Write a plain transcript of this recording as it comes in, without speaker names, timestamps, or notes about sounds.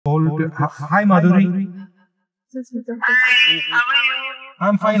old. Hi, Madhuri. Hi, how are you?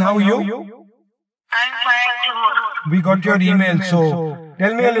 I'm fine. How are you? I'm fine too. We got your email. So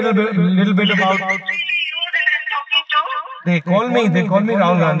tell me a little bit about. Really you that I'm talking to? They call me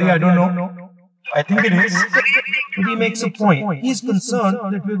Rahul Gandhi. I don't know. I think it is. But he makes a point. He's concerned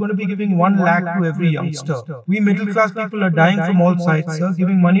that we're going to be giving 1 lakh to every youngster. We middle class people are dying from all sides, sir.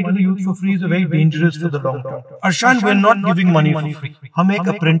 Giving money to the youth for free is very dangerous for the long term. Arshan, we're not giving money for free. हम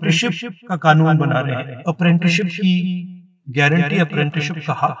एक apprenticeship का कानून बना रहे हैं. Apprenticeship की guarantee, apprenticeship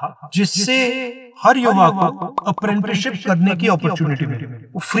का हक, जिससे हर युवा को अप्रेंटिसशिप करने की अपॉर्चुनिटी मिले.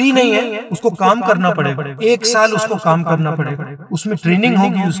 वो फ्री नहीं है, उसको काम करना पड़ेगा. 1 साल उसको काम करना पड़ेगा, उसमें ट्रेनिंग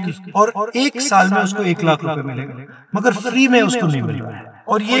होगी उसकी, और 1 साल में उसको 1 लाख रुपए मिलेगा, मगर फ्री में उसको नहीं मिलेगा.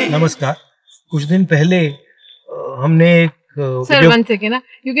 और ये नमस्कार, कुछ दिन पहले हमने एक Sir, one second.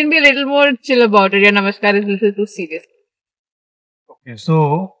 You can be a little more chill about it. Your namaskar is a little too serious. Okay,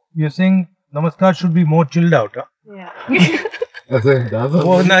 so you're saying namaskar should be more chilled out, huh? Yeah.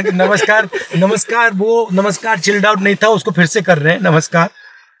 वो नमस्कार chilled out नहीं था, उसको फिर से कर रहे हैं. नमस्कार.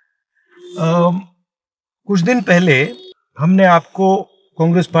 कुछ दिन पहले हमने आपको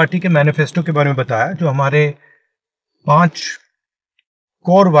कांग्रेस पार्टी के मैनिफेस्टो के बारे में बताया, जो हमारे 5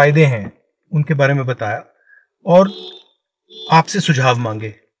 कोर वायदे हैं उनके बारे में बताया और आपसे सुझाव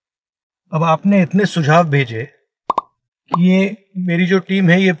मांगे. अब आपने इतने सुझाव भेजे कि ये मेरी जो टीम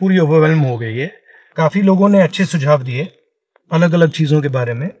है ये पूरी ओवरवेल्म हो गई है. काफी लोगों ने अच्छे सुझाव दिए अलग अलग चीजों के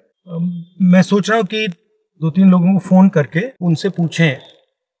बारे में. मैं सोच रहा हूँ कि 2-3 लोगों को फोन करके उनसे पूछें,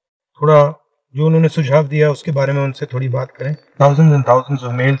 थोड़ा जो उन्होंने सुझाव दिया उसके बारे में उनसे थोड़ी बात करें. Thousands and thousands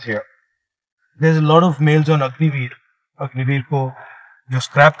of mails here. There's a lot of mails on Agniveer को जो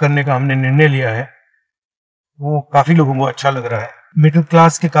स्क्रैप करने का हमने निर्णय लिया है, वो काफी लोगों को अच्छा लग रहा है. मिडिल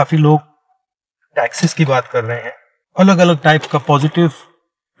क्लास के काफी लोग टैक्सेस की बात कर रहे हैं. अलग अलग टाइप का पॉजिटिव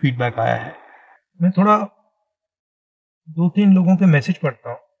फीडबैक आया है. मैं थोड़ा 2-3 लोगों के मैसेज पढ़ता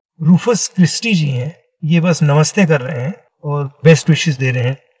हूँ. रूफस क्रिस्टी जी हैं, ये बस नमस्ते कर रहे हैं और बेस्ट विशेस दे रहे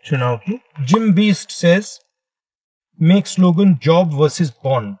हैं चुनाव की. Gym beast says make slogan job versus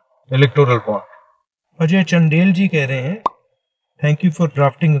bond, electoral bond. Ajay Chandel जी कह रहे हैं thank you for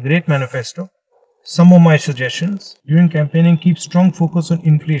drafting a great manifesto. Some of my suggestions during campaigning keep strong focus on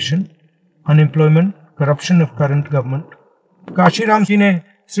inflation, unemployment, corruption of current government. Kashiram जी ने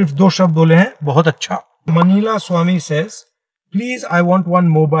सिर्फ 2 शब्द बोले हैं, बहुत अच्छा. Manila Swami says, please, I want one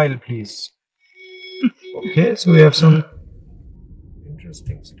mobile, please. Okay, so we have some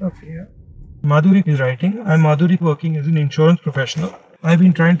interesting stuff here. Madhuri is writing, I'm Madhuri working as an insurance professional. I've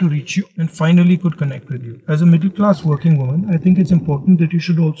been trying to reach you and finally could connect with you. As a middle class working woman, I think it's important that you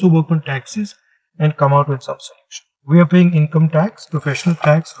should also work on taxes and come out with some solution. We are paying income tax, professional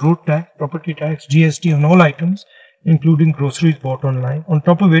tax, road tax, property tax, GST on all items, including groceries bought online. On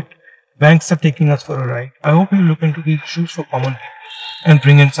top of it, banks are taking us for a ride. I hope you look into these issues for common people and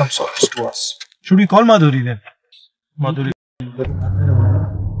bring in some solace to us. Should we call Madhuri then? Madhuri.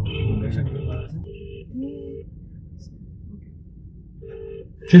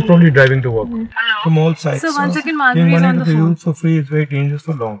 She's probably driving to work. From all sides. So once again, Giving Madhuri is money on to the the phone. youth for free is very dangerous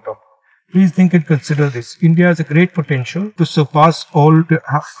for long term. Please think and consider this. India has a great potential to surpass all.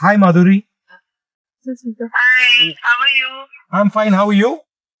 Hi Madhuri. Hi, how are you? I'm fine. How are you?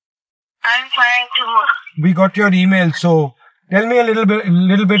 I'm fine too. We got your email, so tell me a little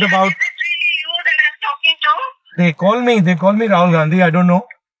bit about. Is it really you that I'm talking to? They call me Rahul Gandhi. I don't know.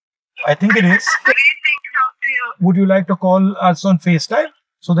 I think it is. Great thing to talk to you. Would you like to call us on FaceTime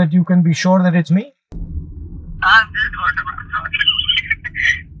so that you can be sure that it's me? I've just got up.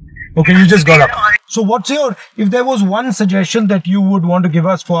 Okay, you just got up. So if there was one suggestion that you would want to give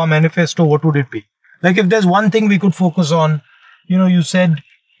us for our manifesto, what would it be? Like if there's one thing we could focus on, you said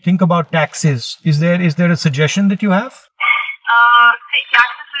think about taxes. Is there a suggestion that you have?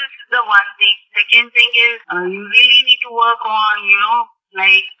 Taxes is the one thing. Second thing is you really need to work on,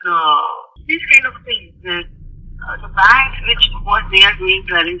 these kind of things. The banks, what they are doing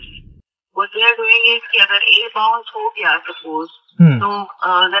currently. What they are doing is कि अगर A bounce हो गया suppose, so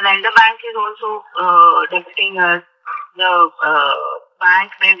the lender bank is also debiting us. The bank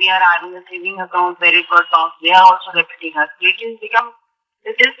where we are having a saving account where it got bounced, they are also debiting us. It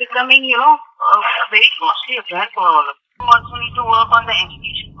is becoming, a very costly affair for all of us. You also need to work on the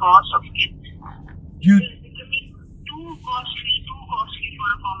education cost of kids. It is becoming too costly for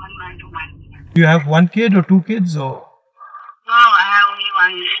a common man to manage. Do you have 1 kid or 2 kids or? No, I have only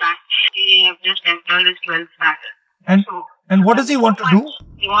 1 son. He have just entered his 12th standard. And what does he want to do?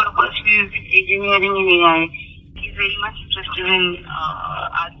 He wants to pursue engineering in AI. He's very much interested in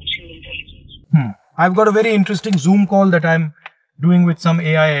artificial intelligence. I've got a very interesting Zoom call that I'm doing with some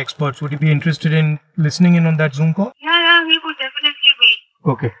AI experts. Would you be interested in listening in on that Zoom call? Yeah, he would definitely be.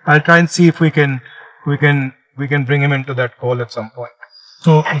 Okay, I'll try and see if we can bring him into that call at some point.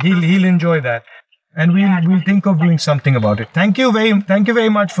 So he'll enjoy that, and we'll think of doing something about it. Thank you very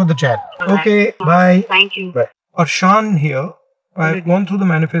much for the chat. Okay, bye. Thank you. Bye. Arshan here. I've gone through the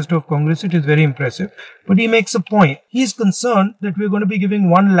manifesto of Congress. It is very impressive, but he makes a point. He's concerned that we're going to be giving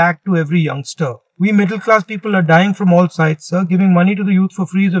 1 lakh to every youngster. We middle class people are dying from all sides, sir. Giving money to the youth for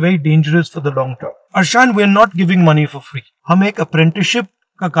free is very dangerous for the long term. Arshan, we're not giving money for free. हम एक apprenticeship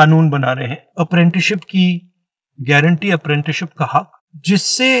का कानून बना रहे हैं. Apprenticeship की guarantee, apprenticeship का हक,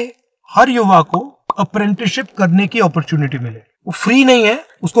 जिससे हर युवा को apprenticeship करने की अपॉर्चुनिटी मिले. वो फ्री नहीं है,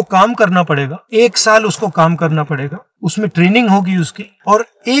 उसको काम करना पड़ेगा. 1 साल उसको काम करना पड़ेगा, उसमें ट्रेनिंग होगी उसकी, और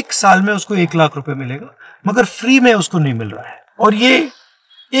 1 साल में उसको 1 लाख रुपए मिलेगा, मगर फ्री में उसको नहीं मिल रहा है. और ये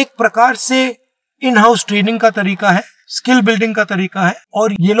एक प्रकार से इन हाउस ट्रेनिंग का तरीका है, स्किल बिल्डिंग का तरीका है,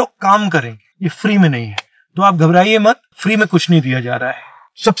 और ये लोग काम करेंगे, ये फ्री में नहीं है. तो आप घबराइए मत, फ्री में कुछ नहीं दिया जा रहा है.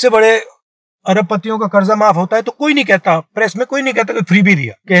 सबसे बड़े अरबपतियों का कर्जा माफ होता है तो कोई नहीं कहता, प्रेस में कोई नहीं कहता कि फ्री भी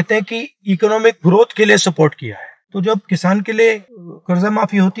दिया. कहते हैं कि इकोनॉमिक ग्रोथ के लिए सपोर्ट किया है. तो जब किसान के लिए कर्जा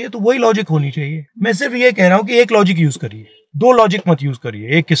माफी होती है तो वही लॉजिक होनी चाहिए. मैं सिर्फ ये कह रहा हूं कि एक लॉजिक यूज करिए, 2 लॉजिक मत यूज करिए,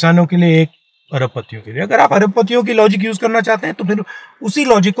 एक किसानों के लिए, एक अरबपतियों के लिए. अगर आप अरबपतियों की लॉजिक यूज करना चाहते हैं तो फिर उसी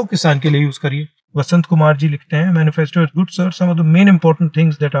लॉजिक को किसान के लिए यूज करिए. वसंत कुमार जी लिखते हैं, manifesto is good sir, some of the main important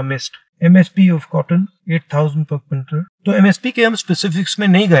things that are missed. MSP of cotton 8000 पर क्विंटल. तो एमएसपी के हम स्पेसिफिक्स में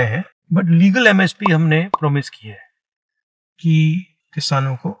नहीं गए हैं, बट लीगल एमएसपी हमने प्रॉमिस की है कि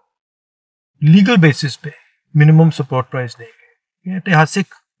किसानों को लीगल बेसिस पे मिनिमम सपोर्ट प्राइस देंगे. ये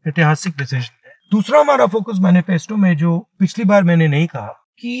ऐतिहासिक डिसीजन है. दूसरा हमारा फोकस मैनिफेस्टो में, जो पिछली बार मैंने नहीं कहा,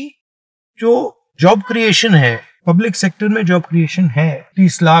 कि जो जॉब क्रिएशन है, पब्लिक सेक्टर में जॉब क्रिएशन है,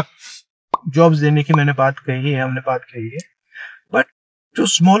 30 लाख जॉब्स देने की हमने बात कही है, बट जो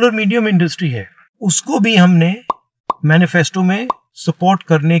स्मॉल और मीडियम इंडस्ट्री है उसको भी हमने मैनिफेस्टो में सपोर्ट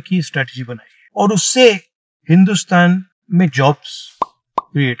करने की स्ट्रेटजी बनाई है, और उससे हिंदुस्तान में जॉब्स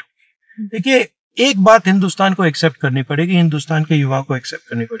क्रिएट होगी. देखिए, एक बात हिंदुस्तान को एक्सेप्ट करनी पड़ेगी, हिंदुस्तान के युवा को एक्सेप्ट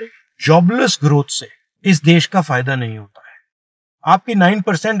करनी पड़ेगी. जॉबलेस ग्रोथ से इस देश का फायदा नहीं होता है. आपकी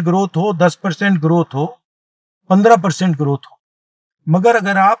 9% ग्रोथ हो, 10% ग्रोथ हो, 15% ग्रोथ हो, मगर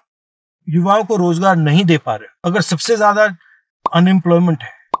अगर आप युवाओं को रोजगार नहीं दे पा रहे, अगर सबसे ज्यादा अनएम्प्लॉयमेंट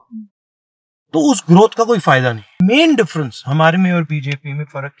है, तो उस ग्रोथ का कोई फायदा नहीं. मेन डिफरेंस हमारे में और बीजेपी में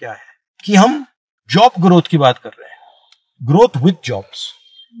फर्क क्या है कि हम जॉब ग्रोथ की बात कर रहे हैं, ग्रोथ विद जॉब्स,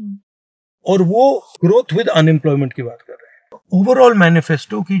 और वो ग्रोथ विद अनएम्प्लॉयमेंट की बात कर रहे हैं. ओवरऑल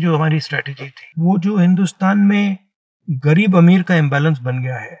मैनिफेस्टो की जो हमारी स्ट्रेटेजी थी, वो जो हिंदुस्तान में गरीब अमीर का इम्बैलेंस बन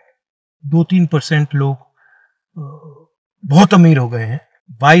गया है, 2-3% लोग बहुत अमीर हो गए हैं,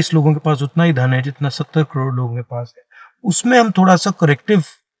 22 लोगों के पास उतना ही धन है जितना 70 करोड़ लोगों के पास है, उसमें हम थोड़ा सा करेक्टिव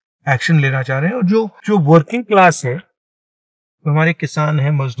एक्शन लेना चाह रहे हैं. और जो वर्किंग क्लास है, हमारे किसान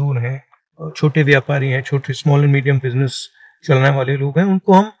हैं, मजदूर हैं, छोटे व्यापारी हैं, छोटे स्मॉल एंड मीडियम बिजनेस चलाने वाले लोग हैं,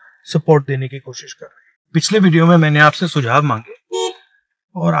 उनको हम सपोर्ट देने की कोशिश कर रहे हैं. पिछले वीडियो में मैंने आपसे सुझाव मांगे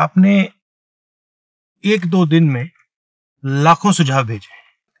और आपने 1-2 दिन में लाखों सुझाव भेजे,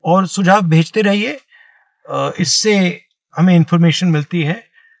 और सुझाव भेजते रहिए. इससे हमें इंफॉर्मेशन मिलती है,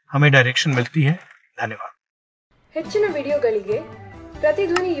 हमें डायरेक्शन मिलती है. धन्यवाद. ಹೆಚ್ಚಿನ ವಿಡಿಯೋಗಳಿಗೆ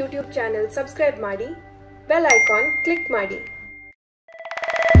ಪ್ರತಿಧ್ವನಿ ಯೂಟ್ಯೂಬ್ ಚಾನೆಲ್ ಸಬ್ಸ್ಕ್ರೈಬ್ ಮಾಡಿ, ಬೆಲ್ ಐಕಾನ್ ಕ್ಲಿಕ್ ಮಾಡಿ.